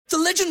The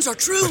legends are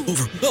true.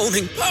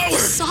 Overwhelming power!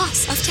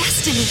 Sauce of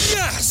destiny.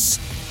 Yes!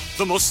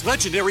 The most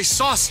legendary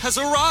sauce has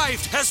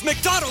arrived as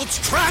McDonald's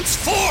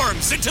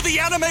transforms into the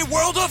anime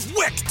world of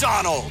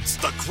WickDonald's.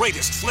 The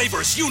greatest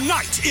flavors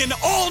unite in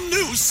all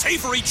new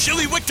savory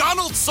chili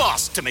McDonald's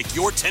sauce to make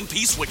your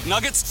 10-piece Wick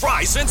Nuggets,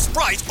 fries, and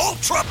Sprite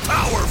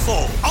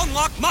ultra-powerful.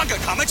 Unlock manga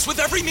comics with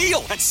every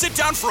meal and sit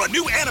down for a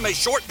new anime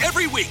short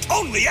every week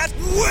only at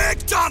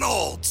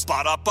WickDonald's.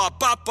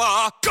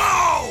 Ba-da-ba-ba-ba,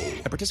 go!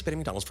 At participating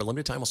McDonald's for a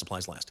limited time while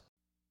supplies last.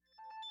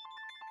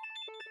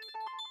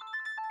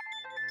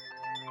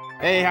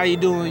 Hey, how you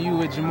doing? You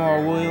with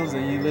Jamal Williams,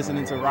 and you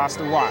listening to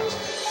Roster Watch.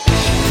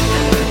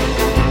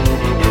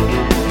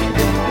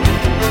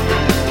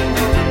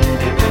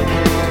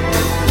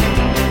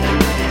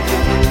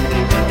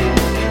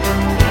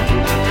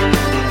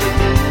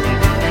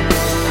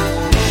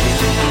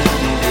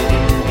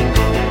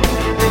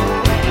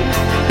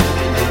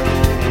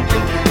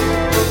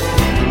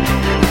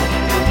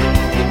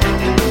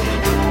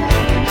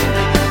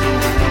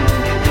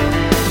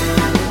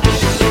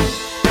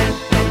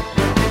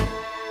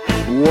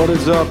 What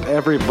is up,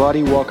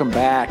 everybody? Welcome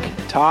back.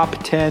 Top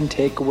 10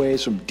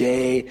 takeaways from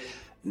day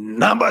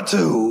number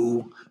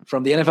 2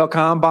 from the NFL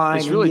Combine.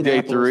 It's really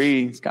day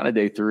 3. It's kind of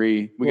day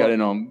 3. We got it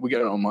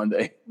on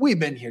Monday. We've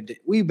been here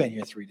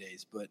 3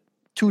 days, but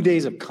 2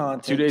 days of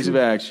content. 2 days of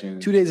action.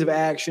 2 days of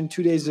action.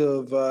 2 days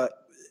of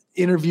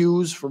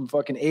interviews from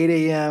fucking 8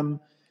 a.m.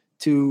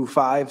 to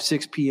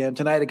 6 p.m.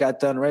 Tonight it got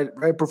done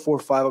right before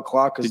 5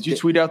 o'clock. Did you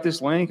tweet out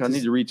this link? I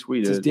need to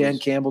retweet it. Dan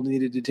Campbell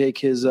needed to take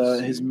his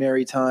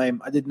merry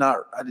time. I did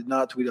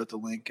not tweet out the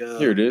link.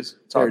 Here it is.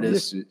 There it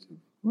is.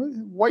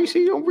 Why you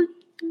say you don't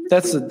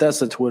That's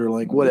the Twitter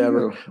link.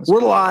 Whatever.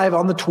 We're live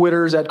on the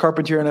Twitters at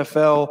Carpentier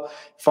NFL.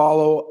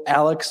 Follow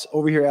Alex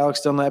over here. Alex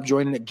Dunlap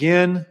joining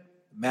again.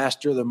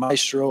 The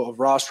maestro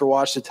of Roster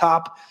Watch. The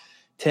top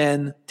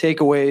 10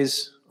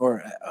 takeaways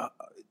or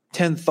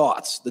 10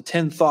 thoughts. The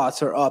 10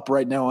 thoughts are up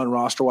right now on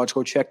Roster Watch.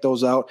 Go check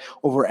those out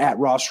over at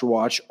Roster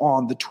Watch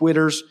on the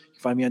Twitters. You can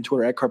find me on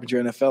Twitter at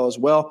Carpentier NFL as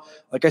well.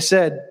 Like I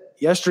said,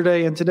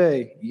 yesterday and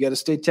today, you got to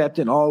stay tapped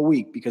in all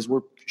week because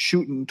we're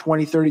shooting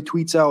 20, 30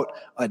 tweets out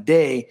a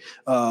day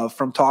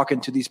from talking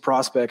to these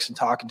prospects and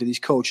talking to these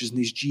coaches and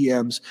these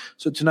GMs.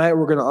 So tonight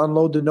we're going to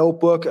unload the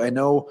notebook. I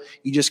know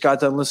you just got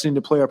done listening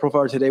to Player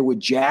Profiler today with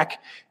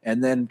Jack.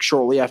 And then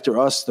shortly after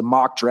us, the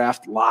mock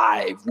draft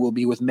live will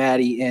be with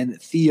Maddie and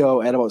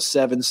Theo at about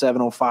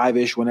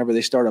 7:05-ish whenever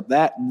they start up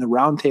that. And the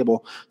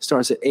roundtable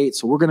starts at 8.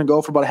 So we're going to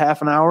go for about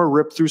half an hour,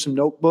 rip through some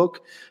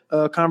notebook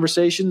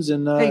conversations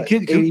and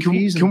can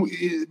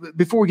we,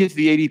 before we get to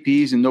the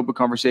ADPs and notebook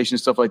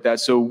conversations, stuff like that.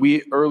 So we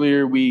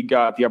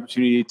got the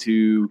opportunity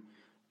to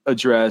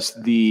address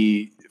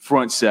the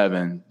front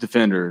 7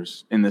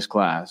 defenders in this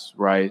class,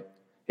 right?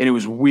 And it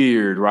was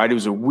weird, right? It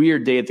was a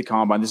weird day at the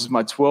Combine. This is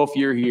my 12th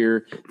year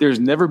here. There's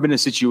never been a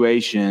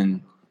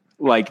situation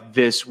like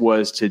this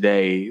was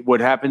today. What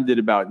happened at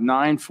about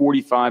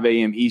 9:45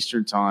 a.m.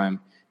 Eastern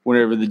time,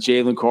 whenever the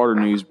Jalen Carter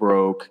news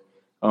broke,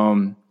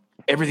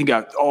 everything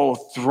got all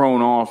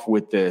thrown off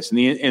with this. And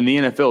the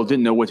NFL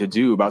didn't know what to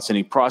do about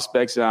sending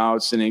prospects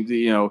out,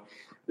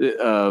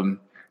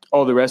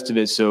 all the rest of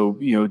it. So,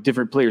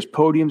 different players'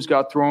 podiums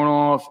got thrown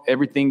off.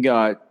 Everything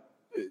got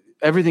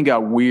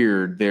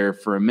weird there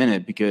for a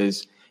minute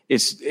because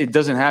it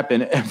doesn't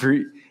happen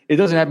every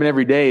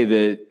day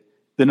that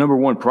the number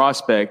one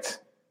prospect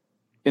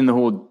in the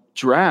whole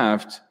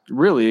draft,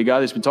 really a guy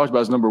that's been talked about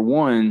as number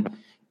 1,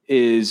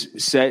 is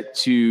set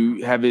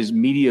to have his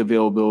media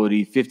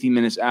availability 15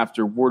 minutes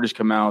after word has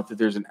come out that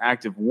there's an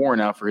active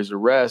warrant out for his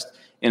arrest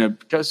in a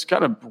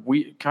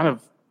kind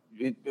of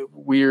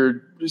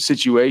weird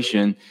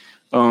situation.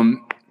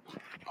 What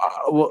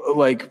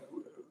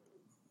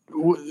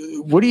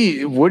do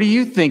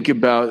you think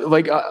about?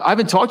 Like, I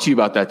haven't talked to you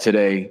about that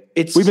today.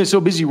 We've been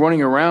so busy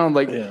running around.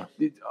 I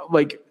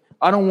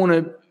don't want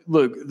to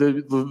look.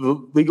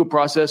 The legal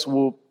process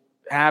will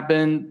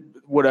happen.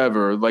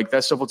 Whatever,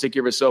 that stuff will take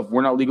care of itself.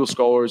 We're not legal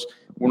scholars.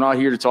 We're not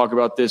here to talk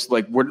about this.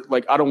 I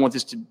don't want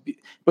this to be,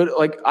 but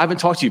I haven't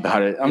talked to you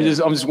about it. I'm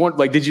just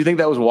wondering, did you think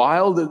that was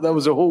wild? That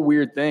was a whole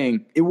weird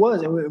thing. It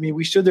was. I mean,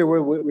 we stood there. We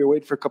were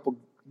waiting for a couple,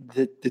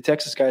 the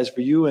Texas guys for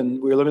you, and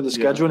we were looking at the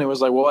schedule, and it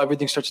was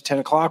everything starts at 10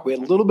 o'clock. We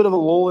had a little bit of a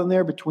lull in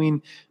there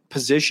between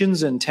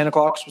positions, and 10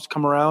 o'clock was supposed to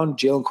come around.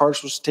 Jalen Carter was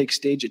supposed to take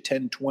stage at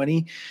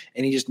 10:20,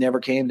 and he just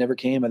never came.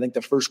 I think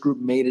the first group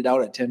made it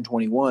out at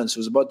 10:21. So it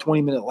was about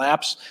 20-minute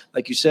lapse,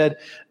 like you said.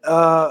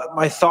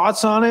 My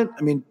thoughts on it,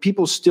 I mean,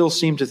 people still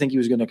seem to think he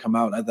was going to come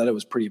out. I thought it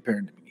was pretty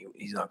apparent to me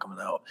he's not coming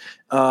out.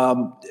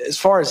 As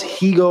far as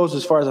he goes,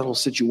 as far as that whole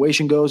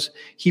situation goes,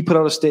 he put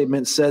out a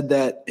statement, said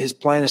that his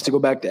plan is to go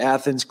back to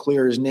Athens,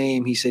 clear his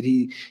name. He said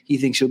he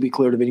thinks he'll be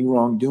cleared of any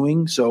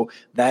wrongdoing. So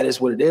that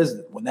is what it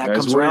is. When that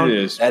comes around,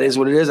 that is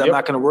what it is. Yep. I'm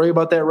not going to worry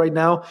about that right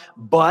now.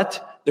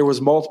 But there was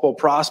multiple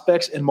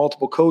prospects and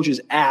multiple coaches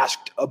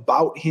asked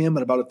about him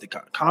and about if they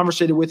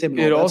conversated with him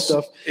and all that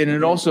stuff. And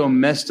it also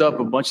messed up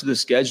a bunch of the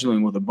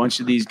scheduling with a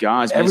bunch of these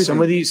guys.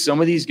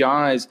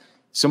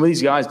 Some of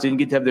these guys didn't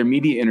get to have their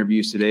media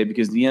interviews today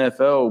because the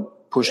NFL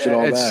pushed it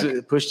all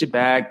back. Pushed it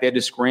back. They had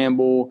to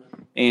scramble.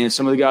 And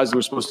some of the guys that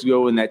were supposed to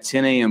go in that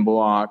 10 a.m.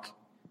 block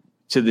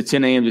to the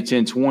 10 a.m. to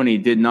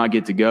 10:20 did not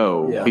get to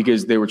go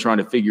because they were trying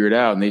to figure it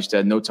out, and they just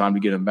had no time to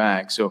get them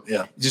back. So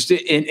just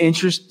an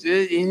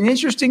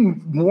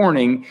interesting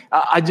morning.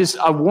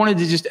 I wanted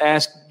to just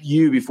ask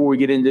you before we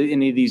get into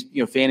any of these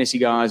fantasy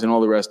guys and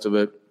all the rest of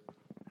it.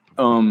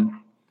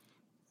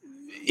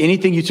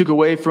 Anything you took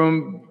away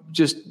from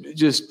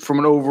just from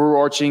an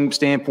overarching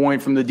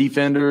standpoint from the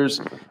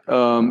defenders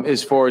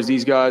as far as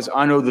these guys?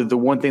 I know that the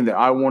one thing that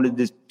I wanted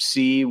to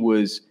see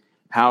was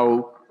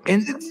how –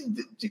 and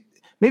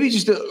maybe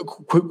just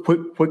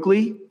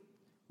quickly,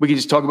 we could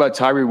just talk about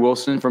Tyree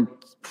Wilson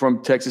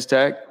from Texas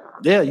Tech.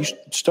 Yeah, you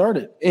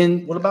started.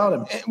 And what about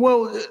him?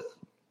 Well,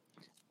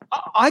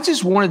 I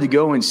just wanted to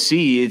go and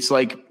see. It's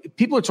like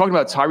people are talking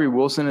about Tyree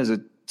Wilson as a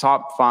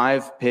top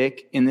 5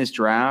 pick in this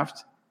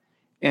draft.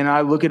 And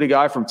I look at a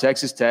guy from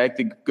Texas Tech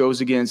that goes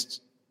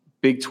against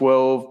Big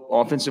 12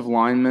 offensive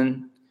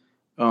linemen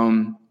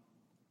that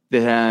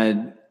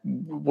had,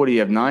 what do you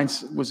have, 9?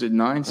 Was it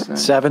 9?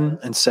 7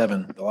 and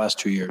 7 the last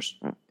 2 years.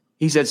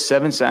 He's had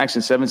 7 sacks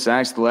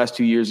the last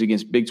 2 years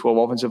against Big 12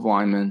 offensive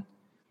linemen.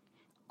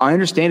 I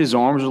understand his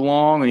arms are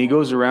long, and he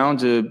goes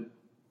around to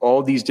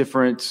all these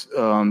different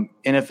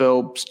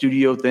NFL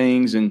studio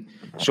things and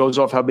shows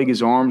off how big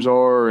his arms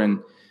are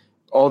and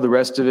all the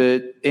rest of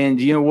it.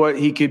 And you know what?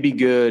 He could be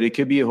good. It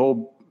could be a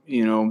whole,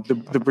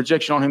 the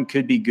projection on him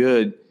could be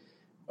good.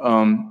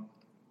 To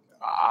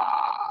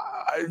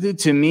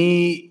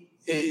me,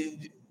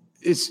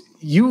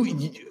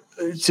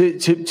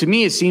 To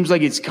me, it seems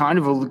like it's kind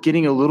of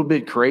getting a little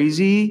bit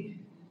crazy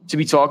to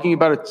be talking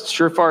about a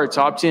surefire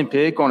top 10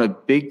 pick on a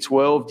Big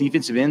 12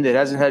 defensive end that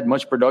hasn't had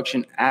much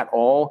production at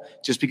all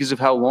just because of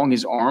how long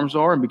his arms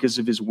are and because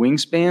of his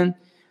wingspan.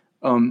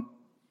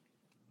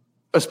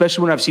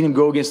 Especially when I've seen him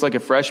go against like a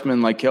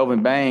freshman like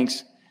Kelvin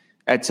Banks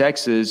at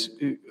Texas.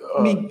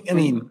 I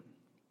mean,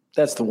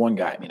 that's the one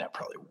guy. I mean, I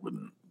probably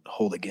wouldn't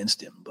hold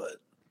against him, but.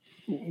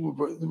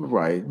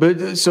 Right.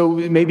 But so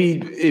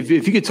maybe if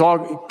you could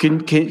talk,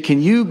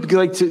 can you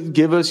like to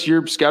give us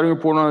your scouting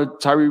report on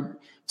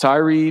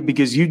Tyree,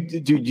 because you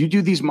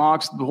do these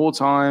mocks the whole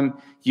time.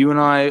 You and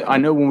I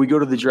know when we go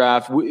to the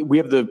draft, we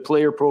have the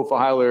player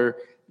profiler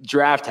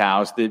draft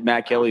house that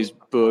Matt Kelly's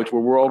booked,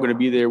 where we're all going to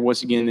be there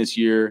once again this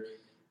year.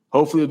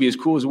 Hopefully it'll be as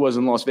cool as it was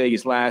in Las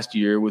Vegas last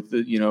year with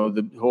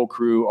the whole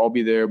crew. I'll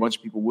be there. A bunch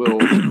of people will.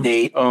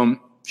 Nate.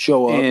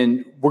 Show up,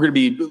 and we're going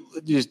to be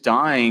just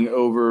dying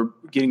over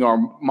getting our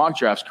mock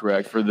drafts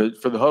correct for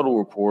the huddle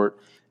report.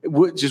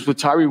 Just with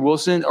Tyree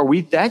Wilson, are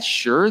we that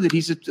sure that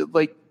he's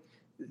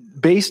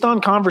based on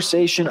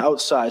conversation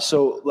outside?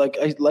 So like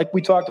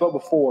we talked about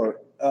before,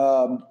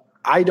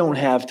 I don't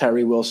have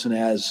Tyree Wilson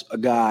as a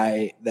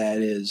guy that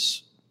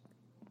is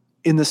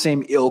in the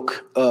same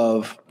ilk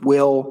of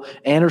Will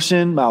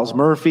Anderson, Miles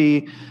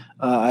Murphy.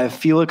 I have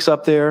Felix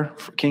up there,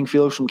 King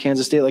Felix from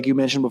Kansas State, like you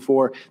mentioned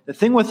before. The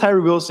thing with Tyree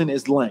Wilson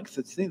is length.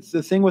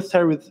 The thing with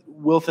Tyree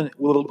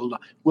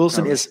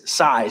Wilson is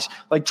size.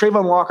 Like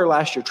Trayvon Walker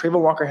last year.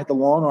 Trayvon Walker had the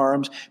long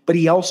arms, but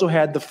he also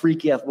had the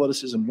freaky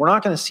athleticism. We're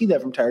not going to see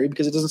that from Tyree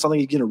because it doesn't sound like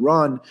he's going to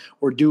run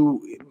or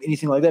do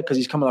anything like that because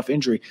he's coming off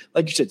injury.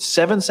 Like you said,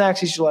 7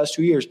 sacks each of the last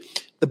 2 years.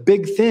 The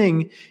big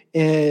thing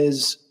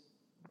is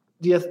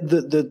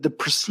the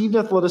perceived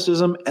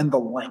athleticism and the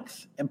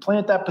length, and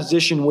playing at that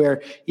position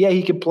where,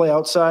 he can play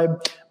outside,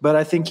 but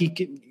I think he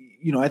can,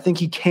 I think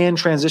he can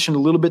transition a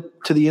little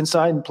bit to the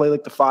inside and play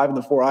like the 5 and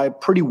the 4-eye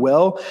pretty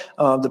well.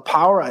 The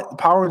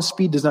power and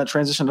speed does not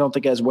transition, I don't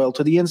think, as well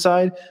to the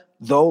inside.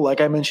 Though, like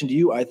I mentioned to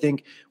you, I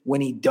think when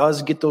he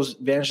does get those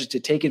advantages to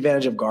take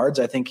advantage of guards,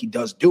 I think he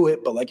does do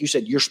it. But like you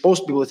said, you're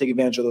supposed to be able to take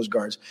advantage of those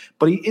guards.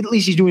 But at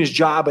least he's doing his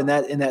job in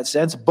that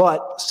sense.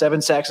 But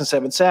 7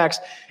 sacks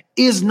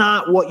is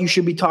not what you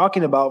should be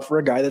talking about for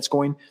a guy that's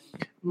going,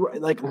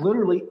 like,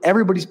 literally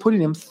everybody's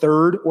putting him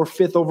 3rd or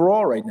 5th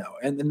overall right now.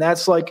 And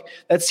that's like,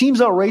 that seems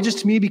outrageous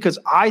to me because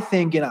I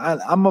think, and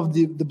I'm of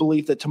the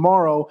belief that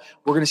tomorrow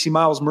we're going to see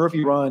Miles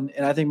Murphy run.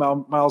 And I think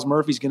Miles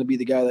Murphy's going to be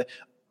the guy that,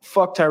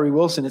 fuck Tyree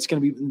Wilson. It's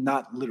going to be,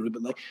 not literally,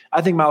 but like,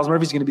 I think Miles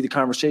Murphy's going to be the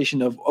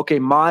conversation of, okay,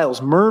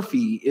 Miles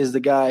Murphy is the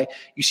guy.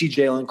 You see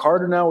Jalen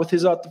Carter now with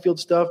his out the field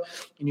stuff,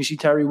 and you see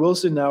Tyree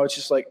Wilson now. It's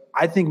just like,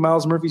 I think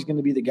Miles Murphy's going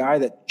to be the guy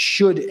that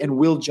should and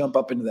will jump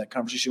up into that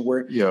conversation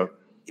where, I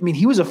mean,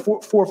 he was a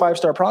 4 or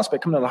 5-star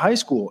prospect coming out of high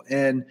school,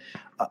 and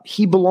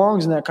he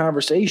belongs in that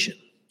conversation.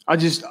 I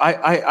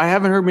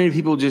haven't heard many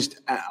people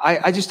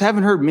I just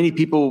haven't heard many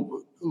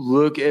people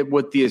look at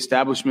what the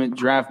establishment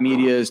draft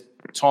media is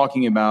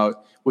talking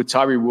about with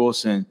Tyree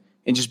Wilson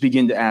and just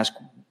begin to ask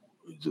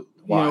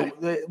why.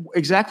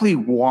 Exactly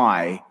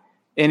why.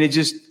 And it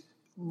just,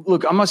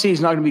 look, I'm not saying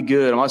he's not going to be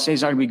good. I'm not saying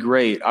he's not going to be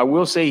great. I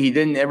will say he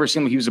didn't ever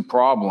seem like he was a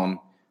problem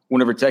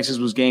whenever Texas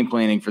was game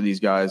planning for these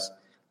guys.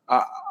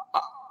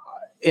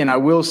 And I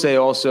will say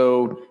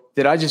also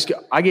that I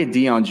get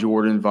Deion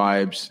Jordan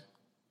vibes.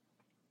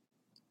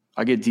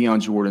 I mean,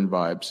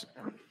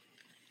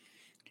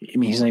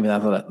 he's not even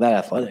that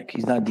athletic.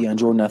 He's not Deion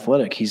Jordan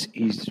athletic. He's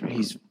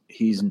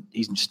he's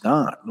just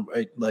not,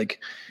 right? Like,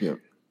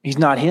 he's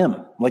not him.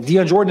 Like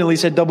Deion Jordan at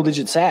least had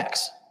double-digit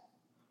sacks.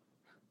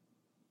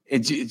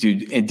 And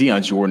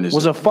Deion Jordan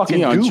was a fucking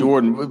Deion dude.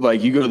 Jordan.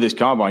 Like you go to this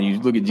combine, you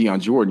look at Deion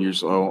Jordan,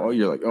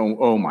 you're like,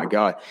 oh my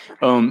God.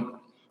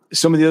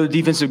 Some of the other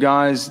defensive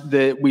guys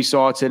that we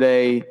saw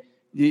today,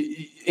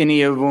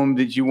 any of them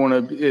that you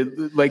want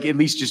to like at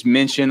least just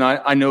mention?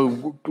 I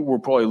know we're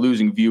probably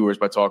losing viewers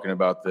by talking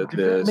about this.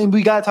 I mean,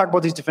 we got to talk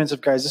about these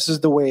defensive guys. This is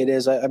the way it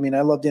is. I mean,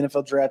 I love the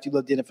NFL draft. You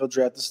love the NFL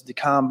draft. This is the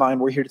combine.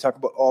 We're here to talk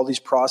about all these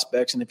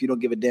prospects. And if you don't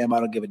give a damn, I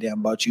don't give a damn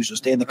about you. So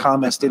stay in the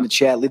comments, stay in the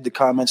chat, leave the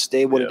comments,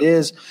 stay what it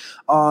is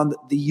on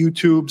the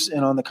YouTubes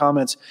and on the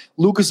comments.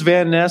 Lucas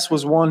Van Ness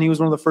was one. He was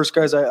one of the first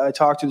guys I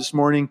talked to this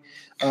morning.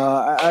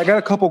 I got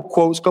a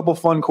couple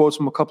fun quotes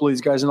from a couple of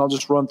these guys, and I'll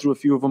just run through a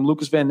few of them.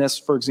 Lucas Van Ness,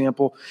 for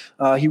example,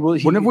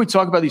 whenever we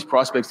talk about these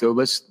prospects, though,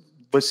 let's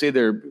say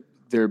they're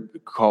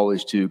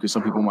college too, because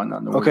some people might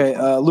not know. Okay,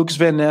 Lucas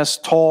Van Ness,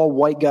 tall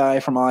white guy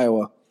from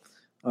Iowa.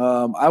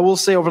 I will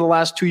say over the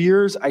last 2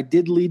 years, I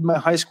did lead my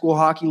high school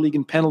hockey league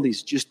in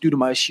penalties just due to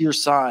my sheer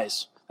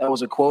size. That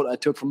was a quote I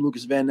took from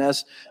Lucas Van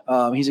Ness.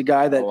 He's a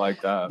guy that, I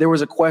like that. There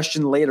was a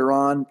question later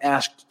on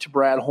asked to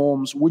Brad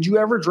Holmes, would you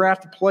ever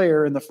draft a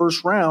player in the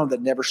first round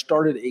that never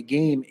started a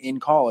game in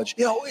college?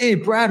 Hey,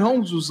 Brad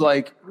Holmes was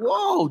like,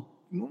 whoa.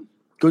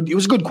 Good. It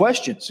was a good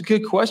question. It's a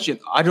good question.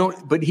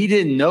 But he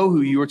didn't know who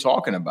you were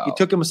talking about. He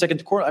took him a second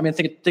to court. I mean, I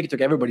think it took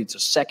everybody to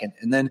second.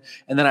 And then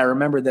I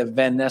remember that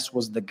Van Ness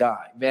was the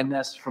guy. Van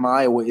Ness from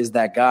Iowa is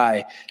that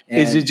guy.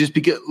 And is it just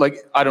because, like,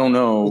 I don't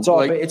know. It's all.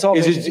 Like, it's all.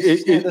 Is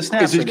it he's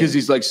because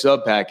he's like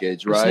sub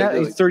package, right?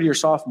 He's third-year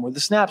sophomore.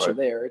 The snaps are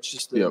there. It's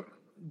just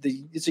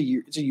it's a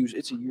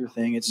year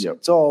thing.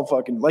 It's all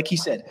fucking, like he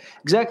said,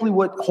 exactly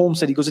what Holmes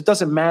said. He goes, it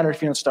doesn't matter if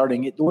you're not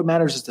starting. What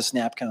matters is the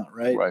snap count,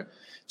 right? Right.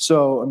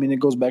 So, I mean, it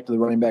goes back to the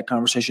running back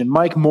conversation.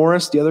 Mike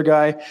Morris, the other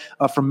guy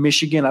from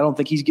Michigan, I don't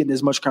think he's getting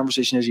as much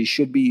conversation as he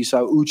should be. You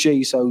saw Uche,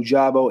 you saw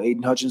Ujabo,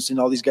 Aiden Hutchinson,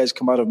 all these guys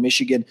come out of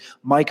Michigan.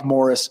 Mike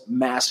Morris,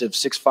 massive,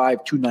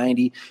 6'5",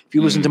 290. If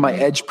you listen to my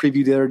Edge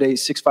preview the other day,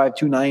 6'5",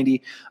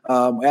 290.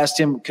 Asked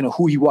him kind of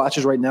who he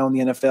watches right now in the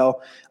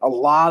NFL. A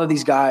lot of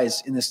these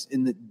guys in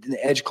the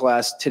Edge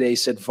class today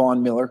said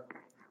Von Miller.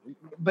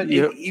 But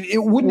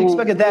it wouldn't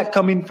expect that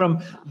coming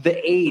from the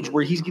age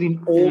where he's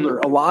getting older.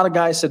 A lot of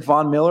guys said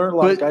Von Miller. A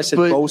lot of guys said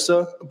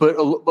Bosa. But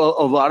a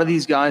lot of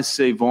these guys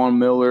say Von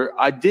Miller.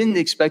 I didn't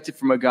expect it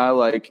from a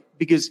guy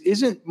because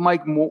isn't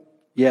Mike Morris?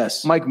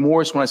 Yes, Mike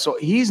Morris. When I saw,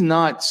 he's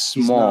not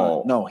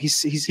small. No,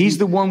 he's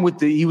the one with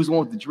he was the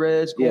one with the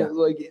dreads. Yeah,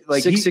 like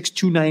 6'6",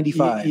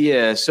 295.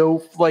 Yeah,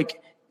 so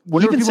like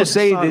whenever people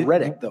say that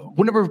Reddick, though.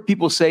 Whenever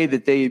people say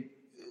that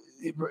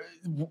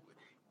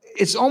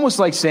it's almost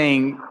like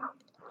saying,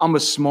 I'm a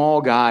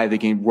small guy that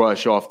can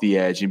rush off the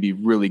edge and be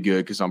really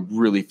good because I'm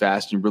really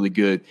fast and really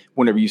good.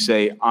 Whenever you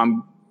say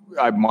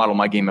I model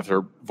my game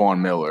after Von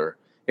Miller,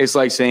 it's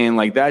like saying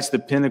like that's the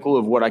pinnacle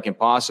of what I can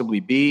possibly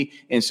be,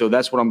 and so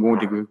that's what I'm going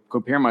to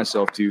compare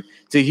myself to.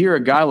 To hear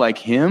a guy like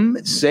him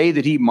say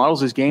that he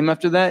models his game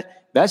after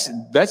that, that's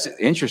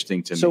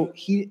interesting to me.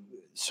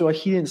 So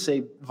he didn't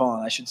say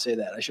Vaughn. I should say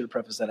that. I should have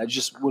prefaced that. I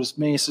just was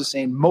mainly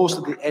saying most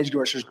of the edge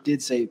rushers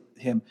did say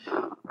him.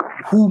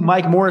 Who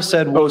Mike Morris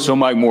said was, so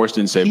Mike Morris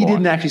didn't say he Vaughn.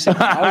 Didn't actually say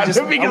Vaughn.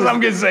 I'm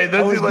going to say this.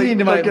 I was leading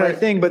to my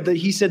thing, but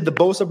he said the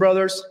Bosa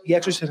brothers. He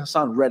actually said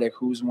Hassan Reddick,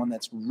 who's one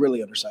that's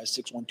really undersized,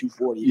 6'1",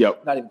 240.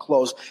 Yep. Not even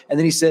close. And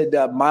then he said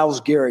Myles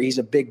Garrett. He's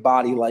a big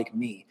body like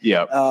me.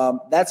 Yeah.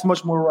 That's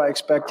much more where I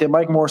expect him.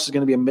 Mike Morris is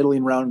going to be a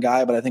middling round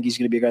guy, but I think he's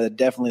going to be a guy that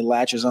definitely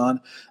latches on.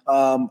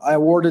 I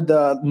awarded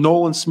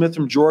Nolan Smith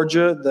from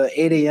Georgia the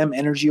 8 a.m.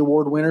 Energy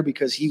Award winner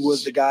because he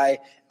was the guy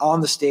on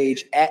the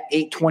stage at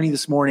 8:20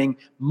 this morning,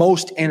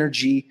 most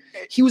energy.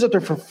 He was up there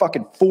for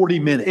fucking 40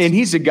 minutes. And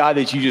he's a guy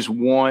that you just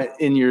want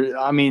in your –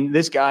 I mean,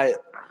 this guy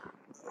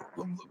 –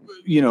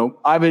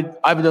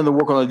 I've done the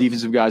work on the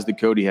defensive guys that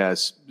Cody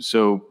has,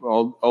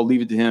 so I'll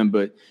leave it to him.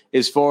 But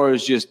as far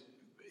as just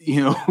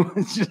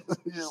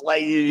just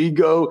like you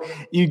go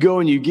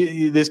and you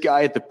get this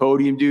guy at the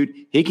podium, dude,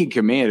 he can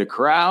command a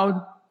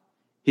crowd.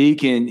 He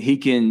can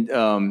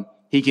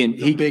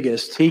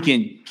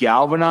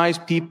galvanize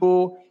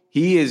people.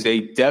 He is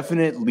a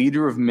definite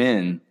leader of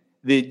men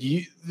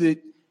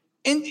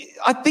and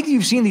I think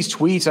you've seen these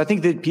tweets. I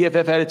think that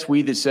PFF had a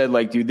tweet that said,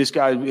 like, dude, this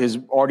guy has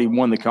already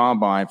won the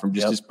combine from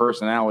just his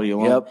personality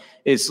alone. Yep.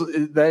 It's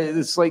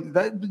like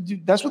that.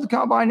 Dude, that's what the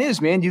combine is,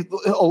 man.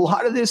 A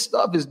lot of this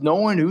stuff is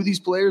knowing who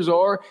these players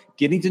are,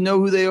 getting to know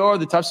who they are,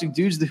 the types of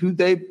dudes, who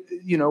they,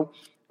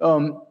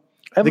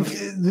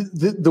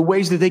 the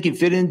ways that they can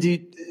fit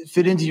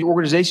into your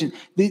organization.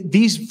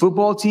 These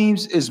football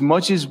teams, as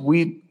much as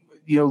we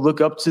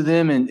look up to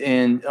them and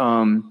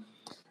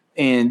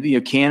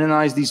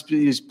canonize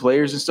these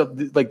players and stuff,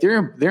 like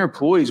they're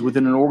employees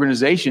within an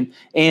organization,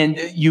 and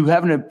you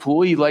have an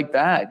employee like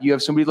that. You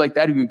have somebody like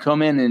that who can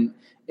come in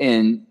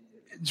and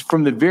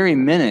from the very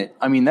minute.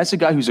 I mean, that's a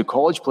guy who's a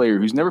college player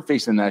who's never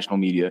faced the national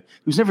media,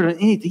 who's never done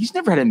anything. He's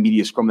never had a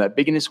media scrum that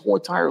big in his whole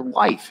entire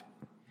life.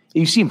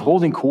 And you see him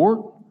holding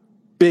court.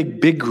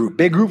 Big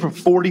group for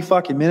 40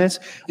 fucking minutes.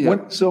 Yeah.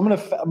 So I'm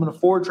gonna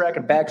forward track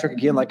and backtrack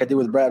again like I did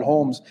with Brad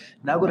Holmes.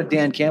 Now go to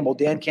Dan Campbell.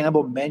 Dan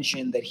Campbell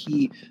mentioned that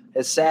he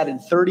has sat in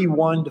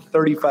 31 to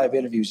 35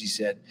 interviews, he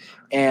said.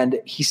 And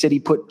he said he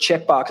put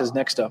check boxes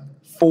next to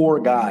 4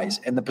 guys.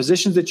 And the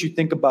positions that you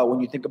think about when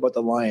you think about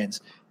the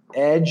Lions,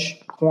 edge,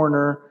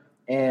 corner,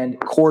 and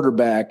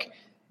quarterback,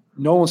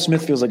 Nolan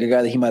Smith feels like a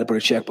guy that he might have put a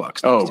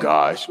checkbox. Oh,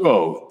 gosh.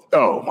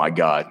 Oh, my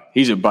God.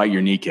 He's a bite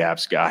your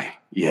kneecaps guy.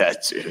 Yeah,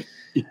 dude.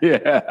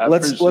 Yeah.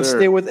 Let's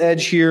stay with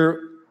edge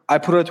here. I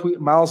put a tweet.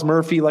 Miles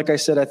Murphy, like I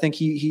said, I think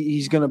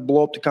he's going to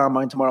blow up the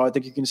combine tomorrow. I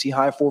think you're going to see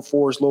high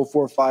 4.4s, low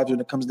 4.5s when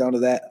it comes down to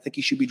that. I think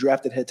he should be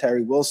drafted ahead of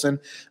Tyree Wilson.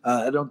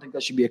 I don't think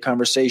that should be a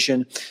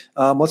conversation.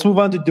 Let's move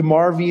on to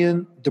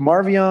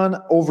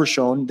DeMarvion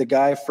Overshown, the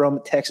guy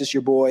from Texas,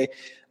 your boy.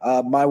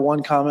 My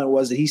one comment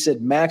was that he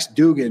said Max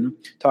Duggan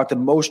talked the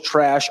most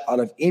trash out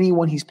of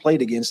anyone he's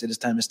played against at his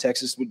time as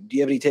Texas. Do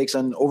you have any takes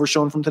on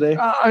Overshown from today?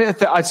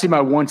 I'd say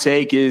my one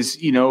take is,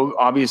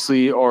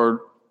 obviously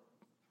our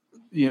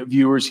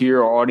viewers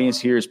here, our audience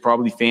here is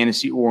probably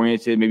fantasy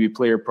oriented, maybe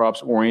player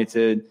props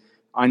oriented.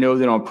 I know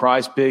that on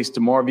Prize Picks,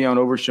 DeMarvion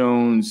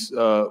Overshown's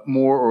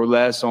more or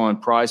less on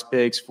Prize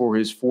Picks for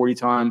his 40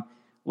 time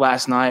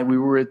last night. We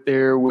were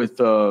there with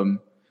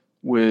Dalton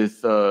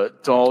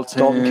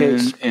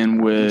Case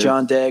and with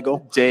John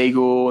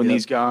Daigle and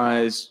these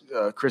guys,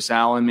 Chris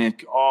Allen, man,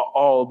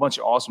 all a bunch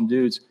of awesome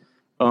dudes.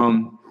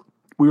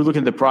 We were looking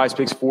at the Prize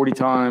Picks 40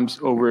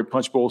 times over at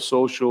Punch Bowl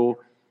Social,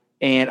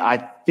 and I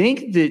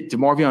think that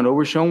DeMarvion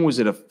Overshown was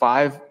at a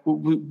 5.3,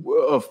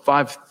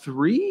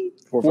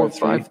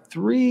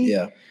 4.53.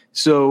 Yeah.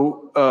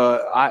 So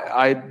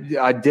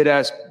I did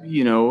ask,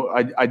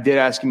 I did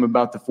ask him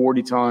about the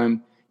 40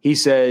 time. He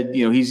said,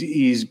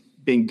 he's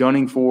been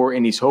gunning for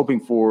and he's hoping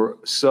for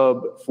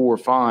sub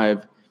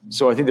 4.5.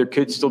 So I think there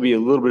could still be a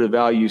little bit of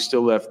value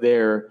still left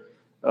there.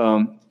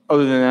 Other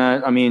than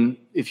that, I mean,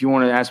 if you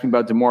want to ask me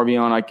about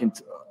DeMarvion,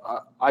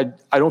 I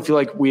don't feel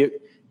like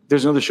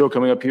there's another show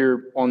coming up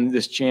here on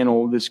this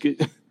channel.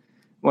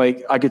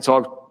 I could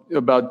talk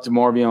about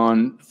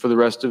DeMarvion for the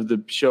rest of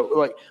the show.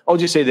 Like, I'll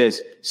just say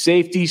this: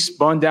 safety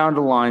spun down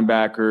to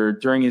linebacker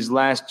during his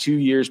last 2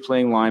 years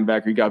playing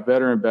linebacker. He got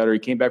better and better. He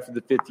came back for the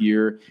 5th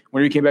year.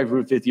 When he came back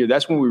for the 5th year,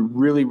 that's when we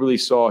really, really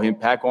saw him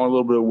pack on a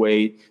little bit of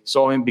weight,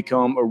 saw him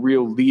become a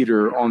real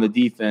leader on the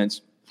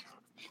defense,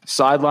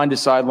 sideline to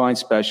sideline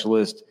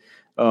specialist.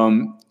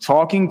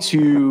 Talking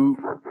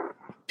to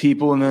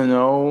people in the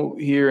know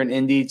here in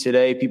Indy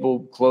today, people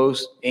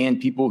close and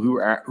people who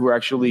are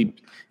actually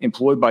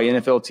employed by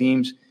NFL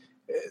teams,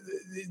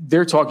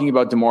 they're talking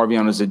about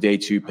DeMarvion as a day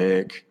 2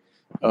 pick.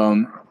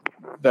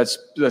 That's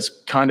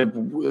kind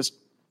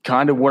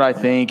of what I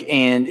think,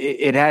 and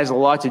it has a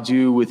lot to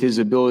do with his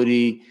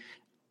ability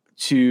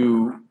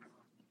to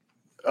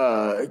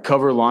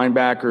cover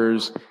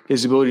linebackers,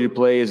 his ability to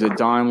play as a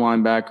dime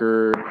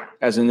linebacker,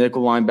 as a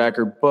nickel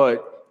linebacker,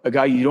 but a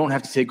guy you don't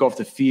have to take off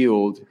the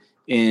field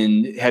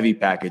in heavy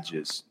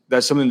packages.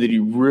 That's something that he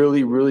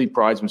really, really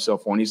prides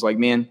himself on. He's like,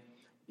 man,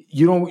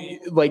 you don't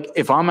like,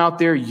 if I'm out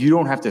there, you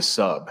don't have to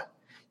sub.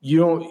 You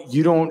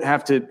don't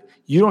have to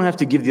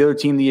give the other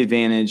team the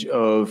advantage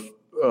of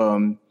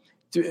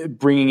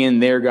bringing in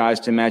their guys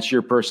to match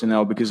your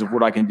personnel because of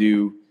what I can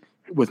do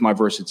with my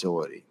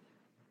versatility.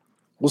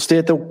 We'll stay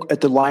at the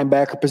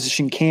linebacker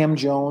position. Cam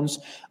Jones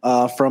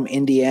from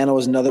Indiana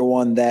was another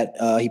one that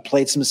he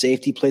played some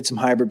safety, played some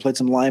hybrid, played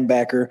some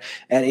linebacker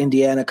at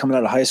Indiana coming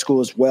out of high school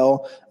as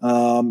well.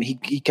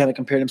 He kind of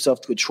compared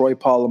himself to a Troy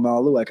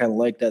Polamalu. I kind of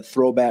like that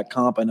throwback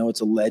comp. I know it's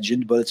a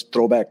legend, but it's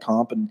throwback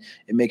comp, and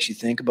it makes you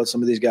think about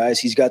some of these guys.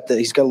 He's got a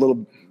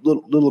little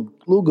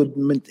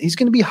good. He's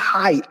going to be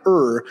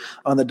higher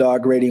on the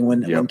dog rating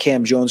when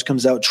Cam Jones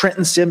comes out.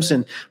 Trenton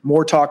Simpson,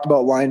 more talked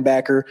about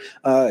linebacker.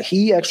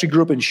 He actually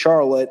grew up in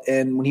Charlotte,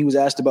 and when he was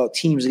asked about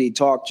teams that he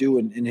talked to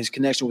and his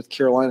connection with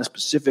Carolina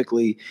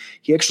specifically,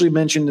 he actually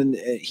mentioned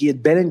he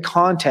had been in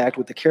contact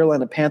with the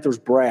Carolina Panthers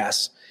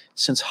brass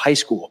since high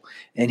school,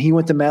 and he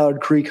went to Mallard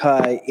Creek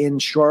High in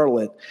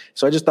Charlotte.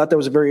 So I just thought that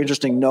was a very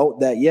interesting note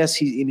that, yes,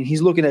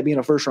 he's looking at being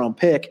a first-round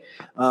pick,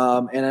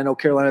 and I know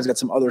Carolina's got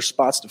some other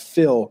spots to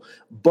fill,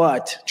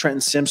 but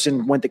Trenton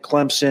Simpson went to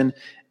Clemson,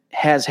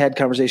 has had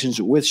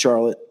conversations with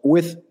Charlotte,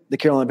 with the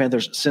Carolina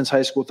Panthers since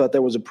high school. Thought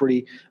that was a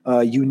pretty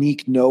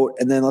unique note.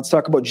 And then let's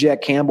talk about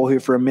Jack Campbell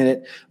here for a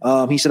minute.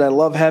 He said, I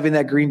love having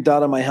that green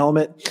dot on my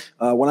helmet.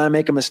 When I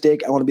make a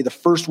mistake, I want to be the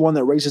first one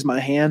that raises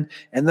my hand,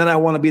 and then I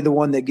want to be the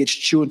one that gets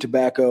chewing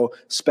tobacco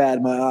spat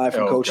in my eye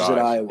from coaches at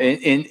Iowa.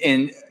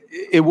 And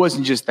it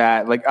wasn't just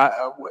that. Like,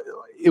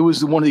 it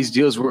was one of these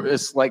deals where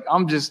it's like,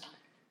 I'm just,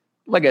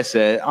 like I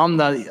said, I'm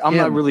not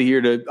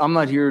here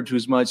to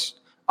as much.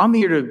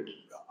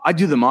 I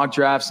do the mock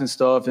drafts and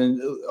stuff, and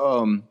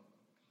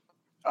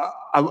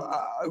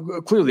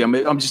clearly I'm a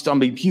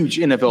huge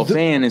NFL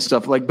fan and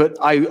stuff but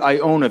I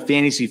own a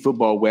fantasy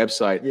football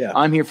website. Yeah.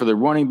 I'm here for the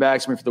running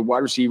backs, I'm here for the wide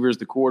receivers,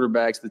 the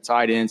quarterbacks, the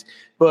tight ends,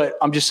 but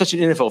I'm just such an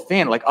NFL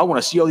fan. Like, I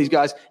want to see all these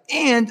guys,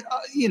 and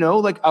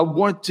I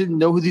want to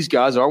know who these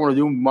guys are. I want to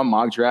do my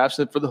mock drafts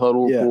for the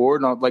Huddle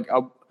Report, and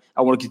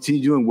I want to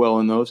continue doing well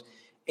in those.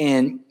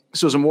 And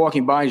so as I'm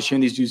walking by and just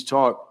hearing these dudes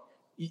talk,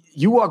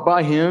 you walk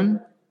by him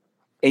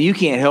and you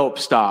can't help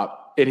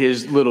stop at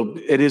his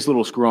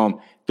little scrum.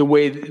 The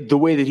way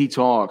that he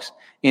talks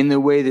and the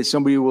way that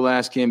somebody will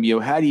ask him,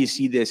 how do you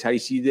see this? How do you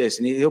see this?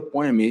 And he'll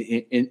point at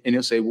me and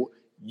he'll say, well,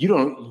 you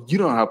don't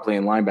know how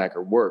playing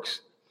linebacker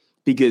works,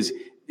 because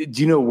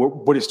do you know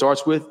what it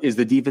starts with is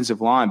the defensive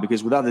line,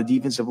 because without the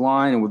defensive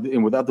line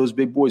and without those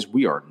big boys,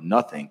 we are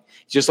nothing.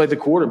 Just like the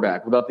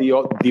quarterback, without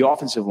the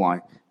offensive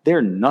line,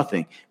 they're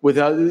nothing.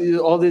 Without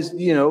all this,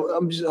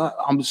 I'm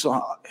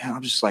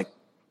just like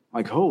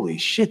holy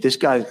shit, this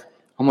guy.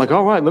 I'm like,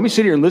 all right, let me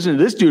sit here and listen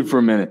to this dude for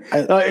a minute.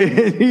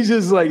 He's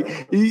just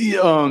like,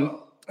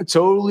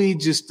 totally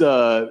just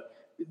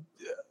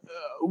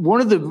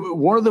one of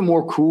the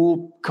more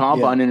cool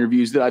combine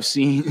interviews that I've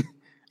seen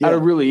out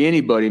of really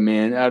anybody,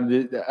 man, out of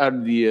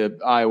the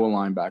Iowa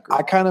linebacker.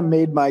 I kind of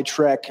made my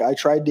trek. I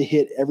tried to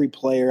hit every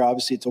player.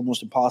 Obviously, it's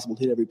almost impossible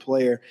to hit every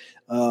player,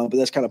 but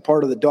that's kind of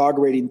part of the dog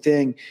rating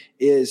thing.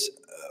 Is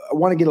I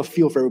want to get a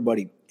feel for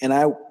everybody, and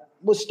I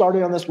was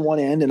starting on this one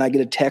end, and I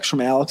get a text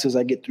from Alex as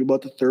I get through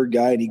about the third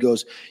guy, and he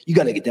goes, "You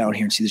got to get down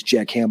here and see this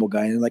Jack Campbell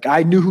guy." And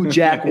I knew who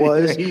Jack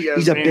was.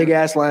 He's a big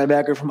ass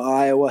linebacker from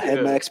Iowa.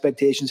 Had my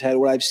expectations, had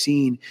what I've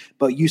seen.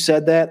 But you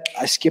said that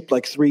I skipped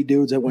like 3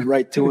 dudes. I went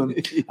right to him.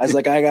 I was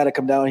like, I got to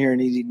come down here, and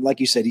he, like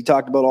you said, he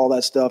talked about all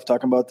that stuff,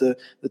 talking about the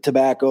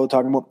tobacco,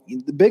 talking about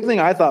the big thing.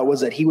 I thought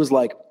was that he was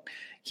like,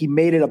 he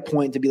made it a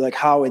point to be like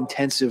how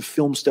intensive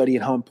film study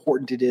and how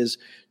important it is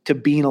to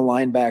being a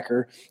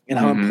linebacker, and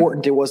how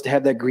important it was to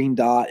have that green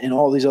dot and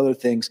all these other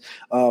things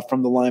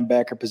from the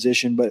linebacker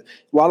position. But a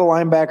lot of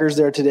linebackers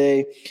there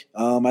today.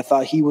 I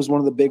thought he was one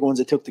of the big ones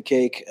that took the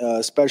cake,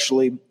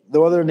 especially. The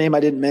other name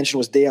I didn't mention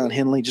was Deion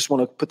Henley. Just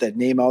want to put that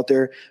name out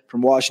there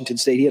from Washington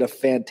State. He had a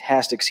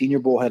fantastic Senior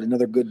Bowl, had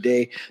another good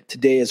day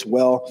today as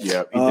well.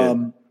 Yeah, he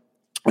did.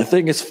 I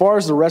think as far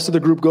as the rest of the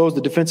group goes,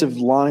 the defensive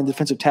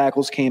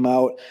tackles came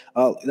out.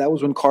 That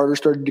was when Carter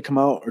started to come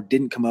out, or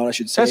didn't come out, I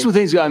should say. That's when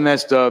things got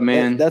messed up,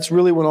 man. And that's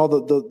really when all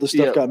the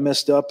stuff got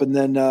messed up. And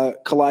then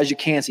Kalijah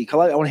Cansey.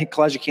 I want to hit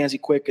Kalijah Cansey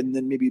quick, and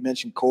then maybe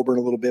mention Coburn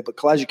a little bit. But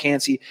Kalijah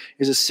Cansey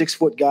is a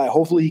 6-foot guy.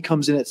 Hopefully he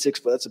comes in at 6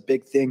 foot. That's a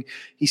big thing.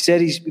 He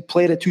said he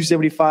played at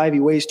 275. He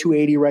weighs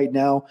 280 right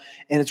now.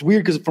 And it's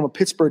weird because from a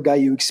Pittsburgh guy,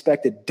 you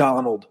expected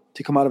Donald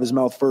to come out of his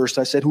mouth first.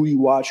 I said, who you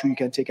watch, who you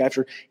can take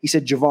after. He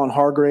said Javon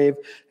Hargrave.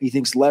 He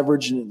thinks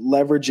leverage and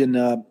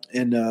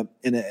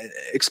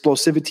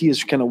explosivity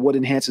is kind of what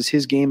enhances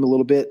his game a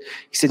little bit.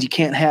 He said you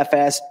can't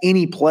half-ass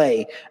any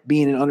play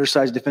being an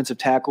undersized defensive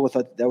tackle. I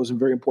thought that was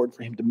very important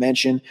for him to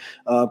mention.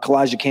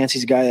 Kalijah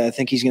Cansey's a guy. I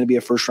think he's going to be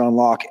a first-round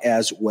lock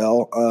as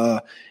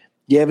well.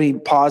 Do you have any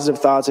positive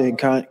thoughts on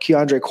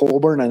Keondre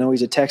Coburn? I know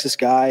he's a Texas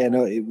guy. I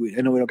know we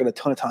don't get a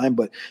ton of time,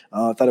 but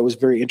I thought it was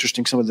very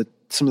interesting some of the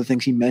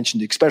things he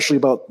mentioned, especially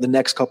about the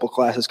next couple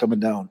classes coming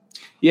down.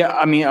 Yeah,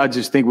 I mean, I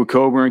just think with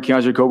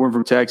Keondre Coburn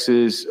from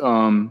Texas,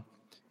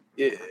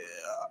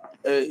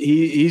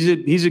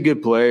 he's a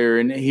good player,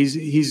 and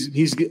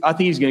he's I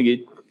think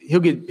he'll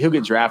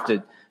get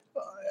drafted.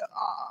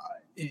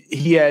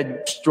 He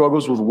had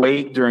struggles with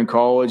weight during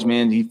college,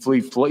 man. He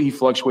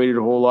fluctuated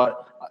a whole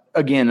lot.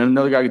 Again,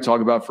 another guy could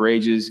talk about for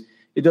ages.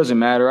 It doesn't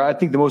matter. I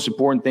think the most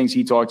important things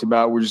he talked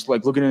about were just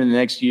like looking into the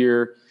next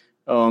year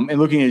and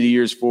looking into the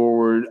years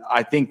forward.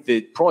 I think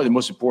that probably the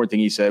most important thing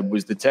he said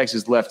was the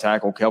Texas left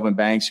tackle, Kelvin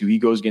Banks, who he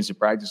goes against in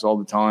practice all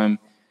the time.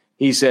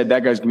 He said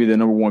that guy's going to be the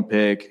number 1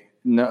 pick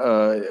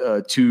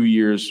 2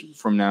 years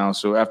from now.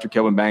 So after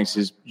Kelvin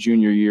Banks'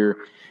 junior year,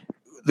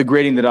 the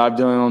grading that I've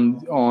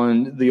done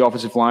on the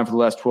offensive line for the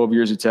last 12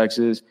 years at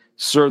Texas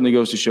certainly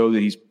goes to show that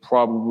he's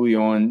probably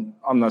on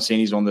 – I'm not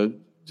saying he's on the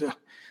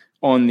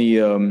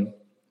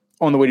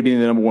way to being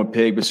the number 1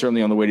 pick, but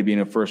certainly on the way to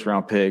being a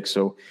first-round pick.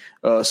 So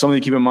something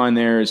to keep in mind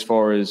there as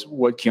far as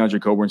what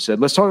Keondre Coburn said.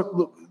 Let's talk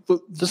about some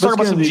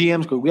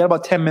GMs. We got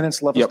about 10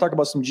 minutes left. Let's talk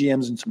about some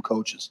GMs and some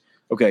coaches.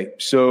 Okay,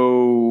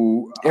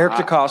 so Eric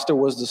DeCosta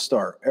was the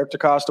start. Eric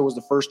DeCosta was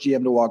the first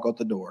GM to walk out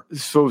the door.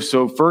 So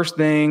first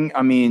thing,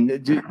 I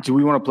mean, do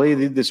we want to play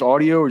this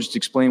audio or just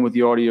explain what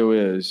the audio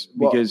is?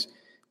 Because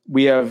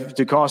we have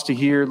DeCosta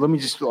here.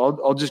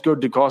 I'll just go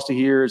DeCosta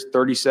here. It's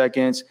 30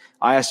 seconds.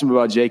 I asked him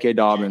about J.K.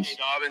 Dobbins.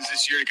 J.K. Dobbins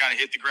this year to kind of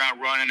hit the ground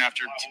running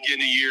after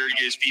getting a year to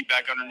get his feet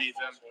back underneath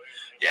him.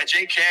 Yeah,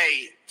 J.K.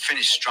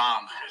 finished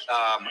strong.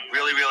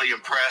 Really, really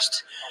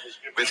impressed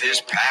with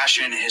his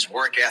passion, his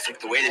work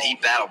ethic, the way that he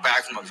battled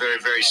back from a very,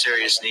 very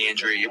serious knee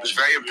injury. It was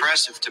very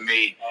impressive to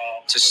me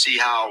to see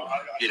how,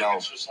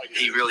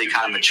 he really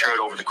kind of matured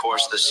over the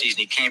course of the season.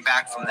 He came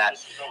back from that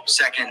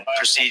second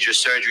procedure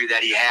surgery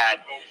that he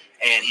had,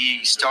 and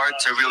he started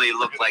to really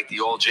look like the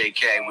old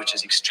JK, which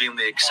is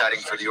extremely exciting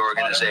for the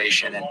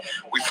organization. And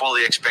we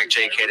fully expect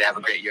JK to have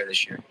a great year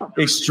this year.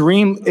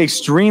 Extremely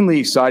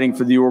exciting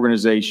for the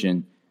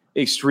organization.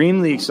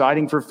 Extremely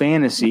exciting for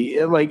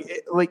fantasy.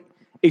 Like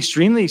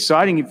extremely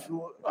exciting.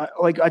 I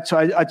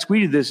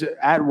tweeted this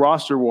at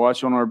Roster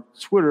Watch on our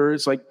Twitter.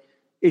 It's like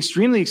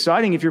extremely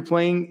exciting if you're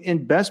playing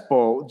in best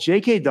ball.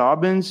 J.K.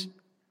 Dobbins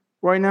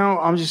right now.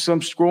 I'm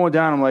scrolling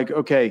down. I'm like,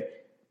 okay,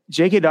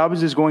 J.K.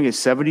 Dobbins is going at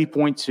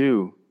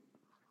 70.2.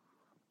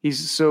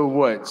 He's so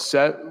what?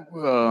 After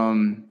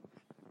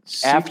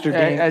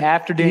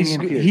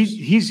Dameon Pierce.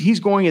 He's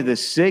going at the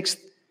 6th,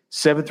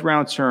 7th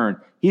round turn.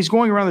 He's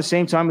going around the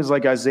same time as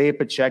like Isaiah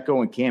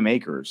Pacheco and Cam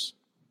Akers.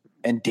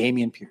 And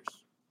Dameon Pierce.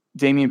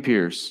 Dameon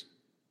Pierce.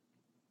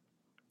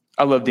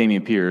 I love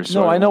Dameon Pierce.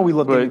 No, I know we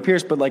love Dameon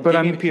Pierce, but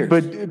Dameon Pierce.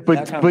 But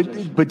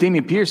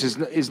Dameon Pierce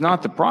is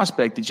not the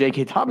prospect that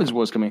J.K. Dobbins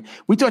was coming.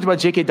 We talked about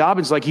J.K.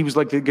 Dobbins like he was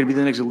like going to be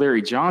the next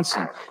Larry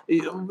Johnson.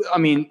 I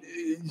mean,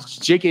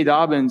 J.K.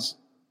 Dobbins,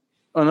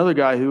 another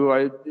guy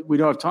who we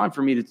don't have time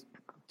for me to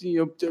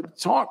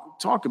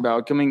talk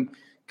about coming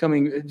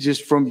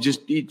just from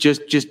just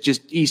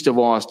east of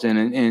Austin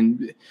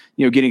and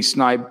getting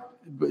sniped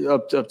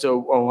up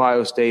to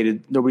Ohio State,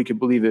 and nobody could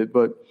believe it,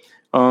 but.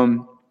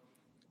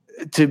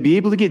 To be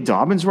able to get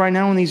Dobbins right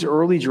now in these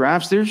early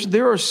drafts,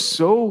 there are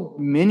so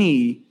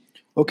many.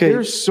 Okay,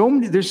 there's so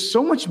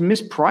much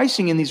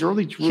mispricing in these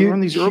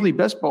early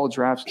best ball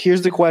drafts.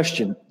 Here's the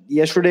question.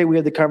 Yesterday we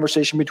had the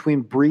conversation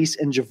between Breece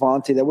and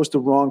Javonte. That was the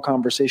wrong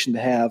conversation to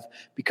have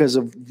because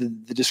of the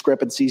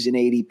discrepancies in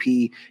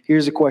ADP.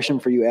 Here's a question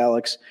for you,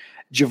 Alex.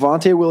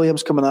 Javonte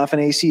Williams coming off an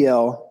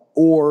ACL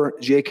or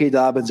J.K.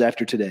 Dobbins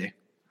after today?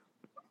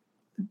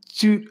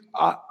 Dude,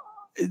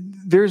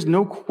 there's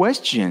no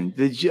question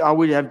that I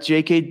would have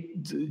J.K.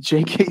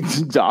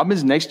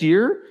 Dobbins next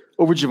year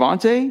over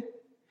Javonte.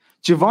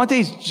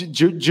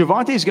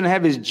 Javonte is going to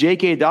have his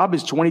J.K.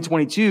 Dobbins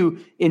 2022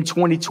 in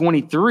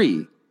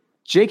 2023.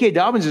 J.K.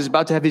 Dobbins is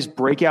about to have his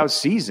breakout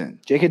season.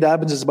 J.K.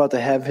 Dobbins is about to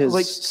have his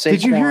Saquon,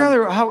 did you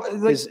hear how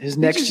his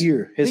next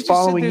year, his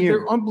following year?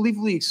 They're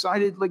unbelievably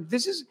excited. Like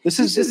this is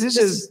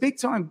big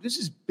time. This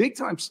is big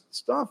time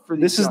stuff for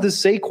these guys.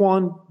 Is the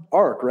Saquon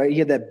arc, right? He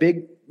had that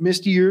big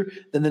missed year.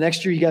 Then the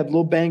next year he got a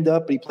little banged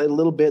up, but he played a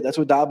little bit. That's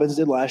what Dobbins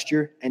did last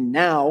year. And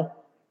now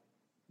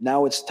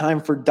it's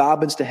time for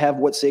Dobbins to have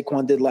what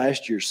Saquon did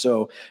last year.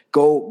 So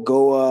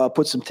go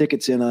put some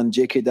tickets in on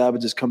J.K.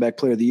 Dobbins' comeback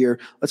player of the year.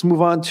 Let's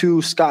move on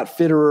to Scott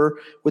Fitterer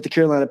with the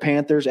Carolina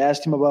Panthers.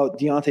 Asked him about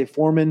D'Onta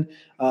Foreman.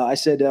 I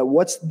said,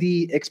 what's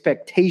the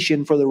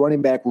expectation for the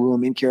running back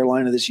room in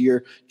Carolina this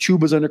year?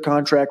 Chuba's under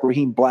contract,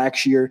 Raheem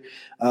Blackshear,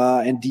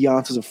 and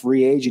D'Onta's a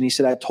free agent. He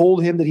said, I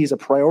told him that he's a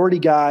priority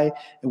guy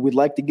and we'd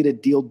like to get a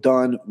deal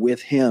done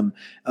with him.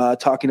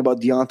 Talking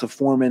about D'Onta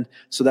Foreman.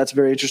 So that's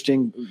very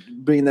interesting,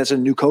 being that's a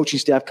new coaching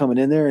staff coming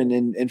in there, and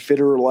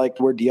Fitterer liked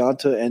where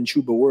D'Onta and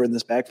Chuba were in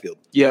this backfield.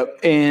 Yep,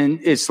 and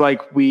it's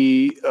like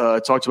we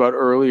talked about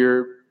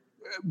earlier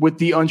with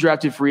the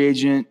undrafted free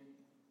agent,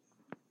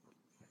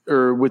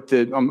 or with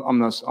the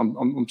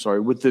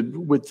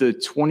with the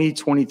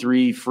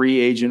 2023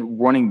 free agent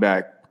running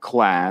back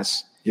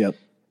class. Yep.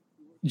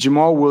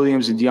 Jamal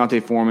Williams and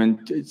D'Onta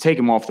Foreman, take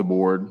him off the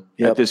board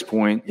at this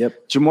point.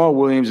 Yep. Jamal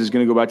Williams is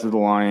going to go back to the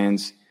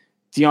Lions.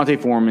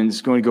 D'Onta Foreman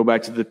is going to go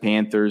back to the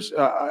Panthers,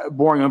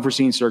 barring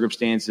unforeseen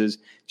circumstances,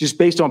 just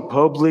based on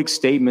public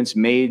statements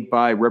made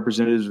by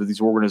representatives of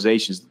these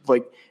organizations.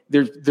 Like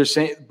they're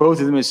saying, both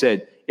of them have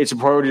said it's a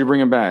priority to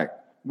bring him back.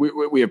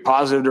 We have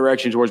positive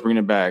direction towards bringing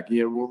him back.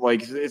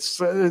 Like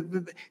it's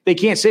they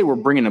can't say we're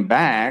bringing him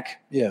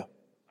back. Yeah,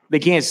 they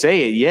can't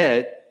say it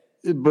yet,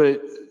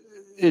 but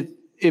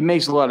it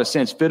makes a lot of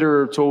sense.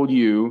 Fitterer told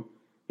you.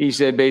 He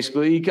said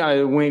basically, he kind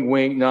of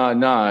wink,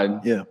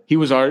 nod. Yeah. He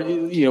was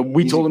already,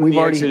 we told him in the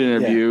exit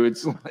interview.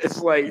 Yeah. It's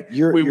like,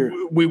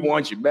 we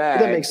want you back.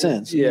 That makes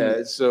sense.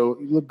 Yeah. So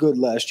you looked good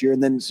last year.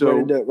 And then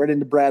right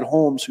into Brad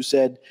Holmes, who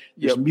said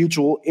there's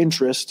mutual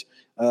interest.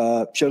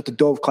 Shout out to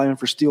Dove Kleiman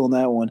for stealing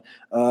that one.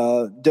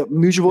 The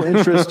mutual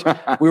interest.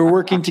 We were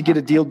working to get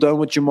a deal done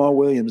with Jamal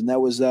Williams, and that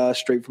was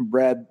straight from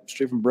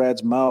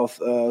Brad's mouth.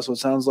 So it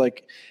sounds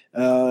like,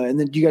 and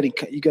then you got a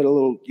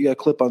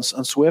clip on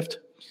Swift.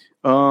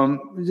 I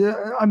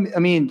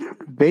mean,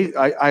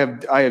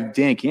 I have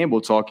Dan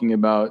Campbell talking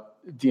about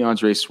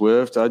DeAndre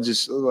Swift. I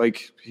just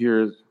like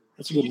hear.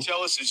 Can you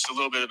tell us just a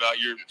little bit about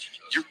your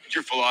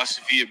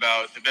philosophy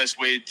about the best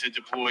way to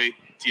deploy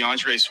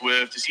DeAndre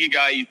Swift? Is he a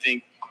guy you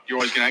think you're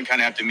always going to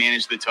kind of have to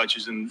manage the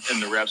touches and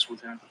the reps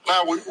with him?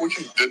 No, we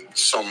can get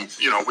some.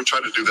 We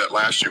tried to do that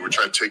last year. We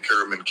tried to take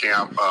care of him in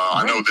camp.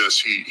 I know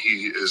this.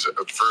 He is a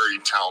very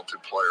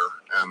talented player,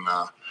 and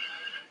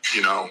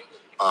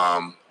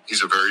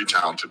he's a very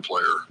talented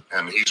player,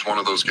 and he's one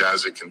of those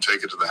guys that can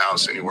take it to the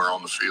house anywhere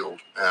on the field.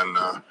 And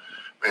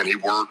he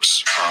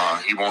works.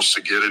 He wants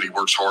to get it. He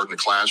works hard in the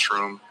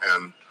classroom.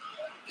 And,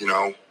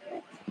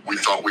 we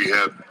thought we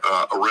had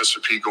a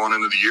recipe going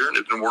into the year, and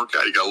it didn't work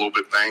out. He got a little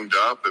bit banged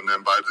up. And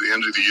then by the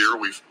end of the year,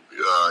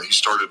 he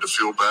started to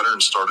feel better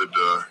and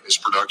his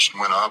production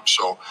went up.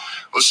 So,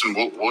 listen,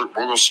 we're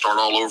going to start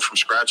all over from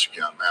scratch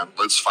again, man.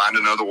 Let's find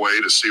another way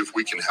to see if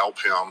we can help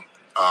him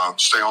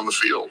stay on the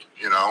field,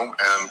 and I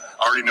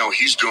already know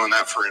he's doing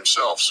that for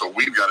himself. So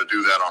we've got to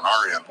do that on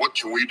our end. What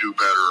can we do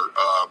better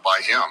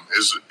by him?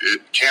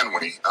 Can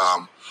we?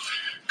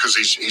 Because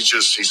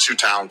he's too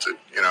talented.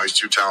 He's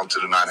too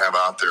talented to not have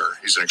out there.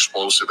 He's an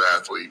explosive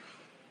athlete.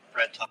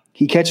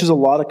 He catches a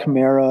lot of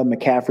Kamara,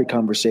 McCaffrey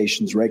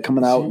conversations, right?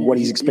 Coming out, what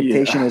his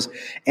expectation is.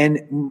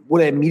 And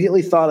what I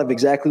immediately thought of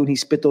exactly when he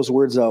spit those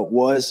words out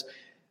was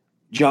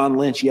John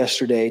Lynch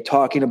yesterday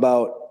talking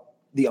about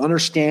the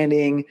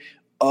understanding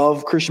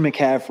of Christian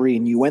McCaffrey.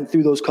 And you went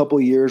through those couple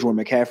of years where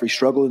McCaffrey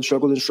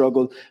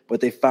struggled,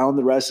 but they found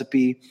the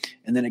recipe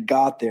and then it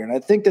got there. And I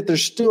think that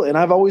there's still, and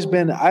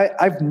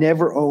I've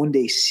never owned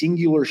a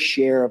singular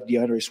share of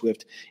DeAndre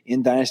Swift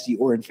in Dynasty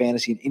or in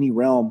fantasy in any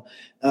realm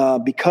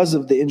because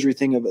of the injury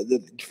thing, of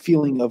the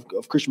feeling of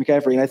Christian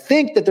McCaffrey. And I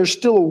think that there's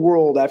still a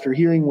world, after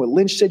hearing what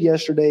Lynch said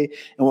yesterday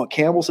and what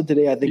Campbell said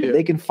today, I think that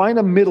they can find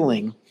a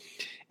middling.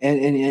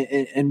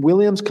 And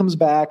Williams comes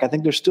back. I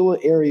think there's still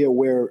an area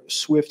where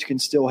Swift can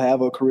still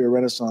have a career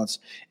renaissance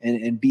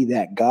and be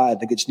that guy. I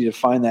think they just need to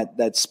find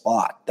that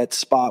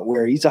spot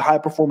where he's a high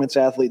performance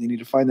athlete. They need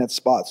to find that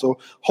spot. So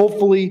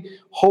hopefully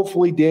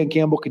Dan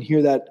Campbell can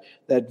hear that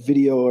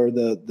video or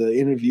the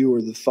interview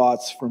or the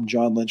thoughts from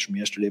John Lynch from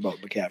yesterday about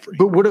McCaffrey.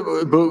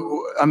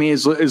 But I mean,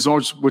 as long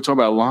as we're talking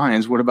about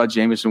Lions, what about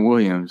Jameson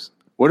Williams?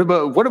 What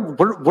about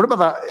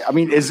that? I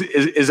mean, is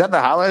that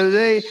the highlight of the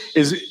day?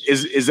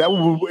 Is that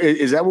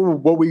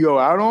what we go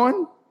out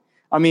on?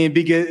 I mean,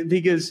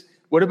 because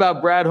what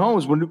about Brad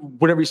Holmes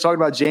whenever he's talking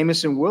about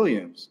Jameson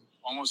Williams?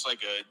 Almost like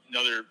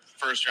another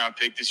first-round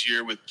pick this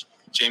year with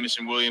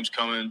Jameson Williams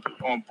coming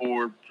on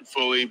board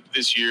fully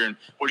this year. And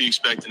what are you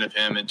expecting of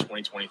him in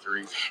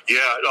 2023? Yeah,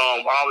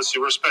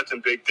 obviously we're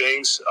expecting big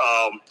things.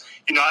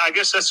 I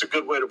guess that's a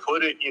good way to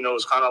put it.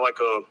 It's kind of like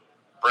a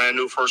brand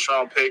new first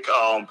round pick.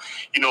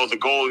 The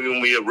goal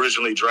when we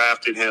originally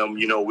drafted him,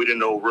 we didn't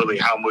know really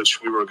how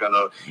much we were going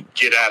to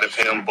get out of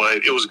him,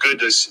 but it was good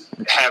to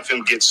have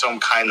him get some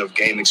kind of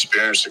game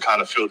experience to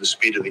kind of feel the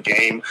speed of the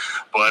game.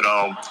 But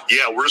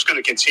we're just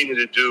going to continue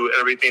to do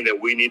everything that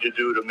we need to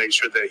do to make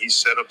sure that he's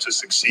set up to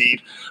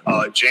succeed.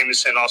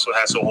 Jameson also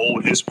has to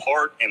hold his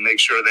part and make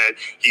sure that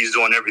he's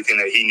doing everything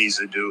that he needs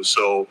to do.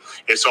 So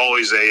it's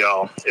always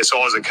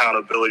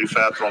accountability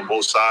factor on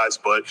both sides,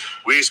 but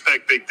we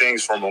expect big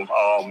things from him.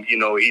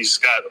 He's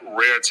got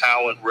rare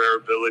talent, rare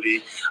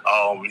ability.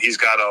 He's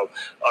got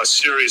a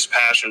serious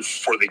passion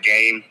for the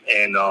game.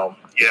 And,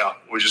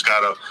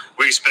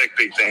 we expect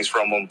big things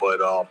from him.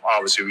 But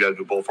obviously, we got to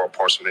do both our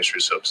parts to make sure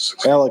he's up to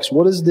success. Alex,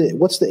 what's the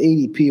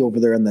ADP over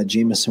there on that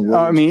Jameson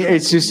Williams? I mean,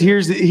 it's just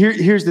here's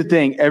the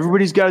thing.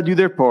 Everybody's got to do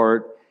their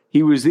part.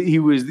 He was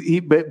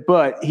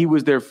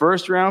their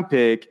first round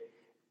pick.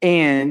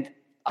 And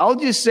I'll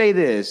just say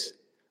this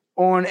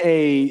on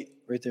a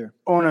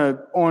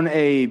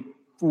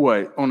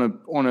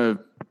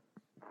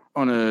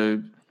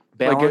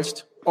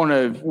balanced,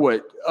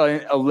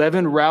 an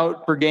 11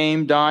 route per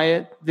game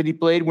diet that he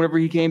played whenever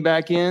he came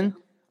back in.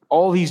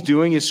 All he's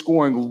doing is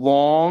scoring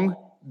long,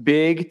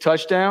 big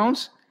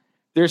touchdowns.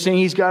 They're saying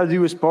he's got to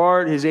do his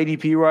part. His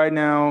ADP right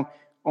now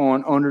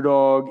on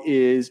Underdog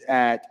is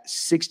at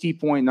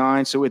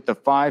 60.9. So at the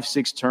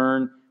 5-6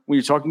 turn, when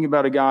you're talking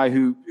about a guy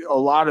who a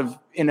lot of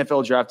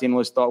NFL draft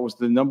analysts thought was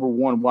the number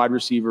one wide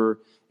receiver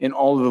in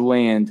all of the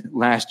land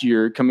last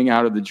year coming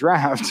out of the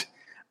draft,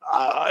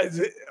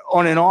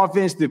 on an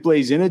offense that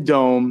plays in a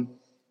dome,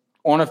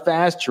 on a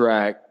fast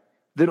track,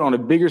 that on a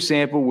bigger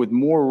sample with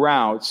more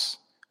routes,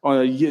 on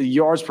a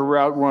yards per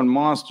route run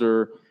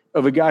monster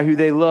of a guy who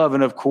they love.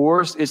 And, of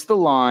course, it's the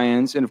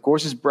Lions. And, of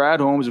course, it's Brad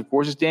Holmes. Of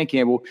course, it's Dan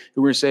Campbell,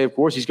 who we're going to say, of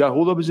course, he's got to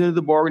hold up his end of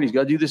the bargain. He's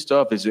got to do this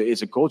stuff.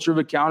 It's a culture of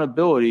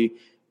accountability.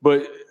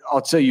 But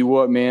I'll tell you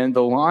what, man,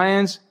 the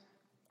Lions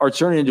are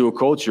turning into a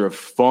culture of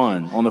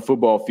fun on the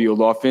football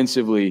field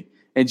offensively.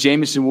 And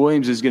Jameson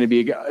Williams is going to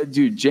be a guy.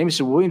 Dude,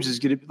 Jameson Williams is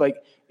going to be like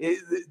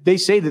 – they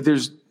say that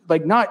there's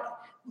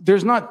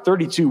not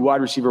 32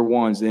 wide receiver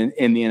ones in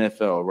the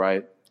NFL,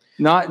 right?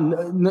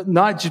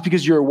 Not just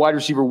because you're a wide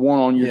receiver one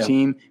on your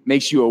team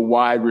makes you a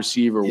wide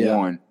receiver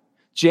one.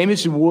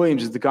 Jameson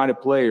Williams is the kind of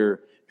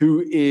player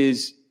who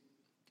is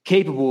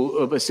capable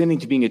of ascending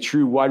to being a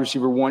true wide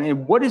receiver one.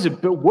 And what is a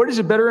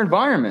better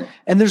environment?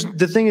 And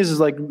the thing is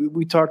like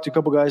we talked to a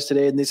couple guys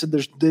today, and they said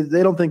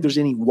they don't think there's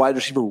any wide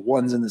receiver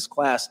ones in this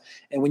class.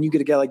 And when you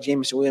get a guy like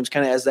Jameson Williams,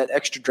 kind of as that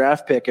extra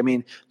draft pick, I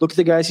mean, look at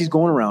the guys he's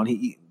going around.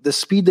 The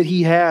speed that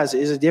he has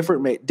is a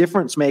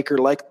difference maker,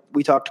 like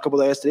we talked a couple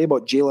of guys today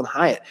about Jalen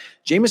Hyatt.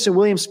 Jameson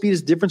Williams' speed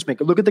is a difference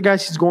maker. Look at the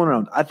guys he's going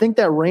around. I think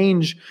that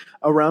range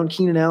around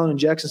Keenan Allen and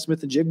Jackson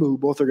Smith and Jigba, who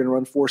both are going to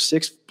run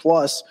 4.6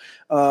 plus.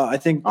 I'm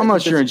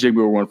not sure Jigba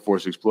will run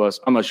 4.6 plus.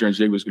 I'm not sure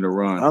Jigba's going to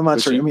run. I'm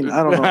not sure. I mean,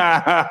 I don't know.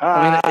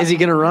 I mean, is he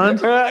going to run?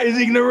 Is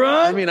he going to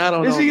run? I mean, I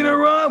don't know. Is he going to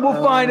run?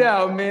 We'll find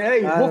out, man.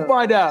 Hey, we'll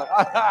find out.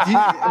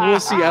 We'll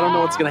see. I don't know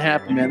what's going to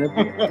happen,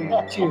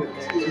 man.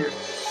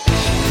 Cheers.